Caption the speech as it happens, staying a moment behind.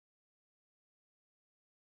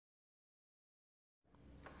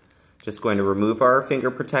Just going to remove our finger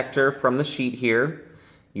protector from the sheet here.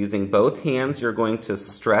 Using both hands, you're going to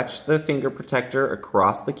stretch the finger protector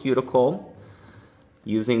across the cuticle.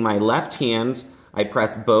 Using my left hand, I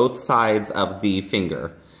press both sides of the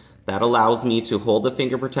finger. That allows me to hold the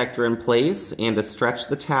finger protector in place and to stretch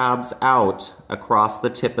the tabs out across the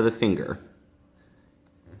tip of the finger.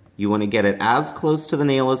 You want to get it as close to the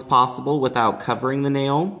nail as possible without covering the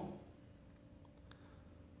nail.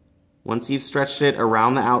 Once you've stretched it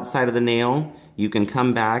around the outside of the nail, you can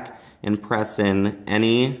come back and press in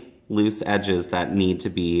any loose edges that need to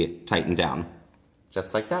be tightened down.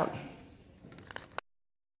 Just like that.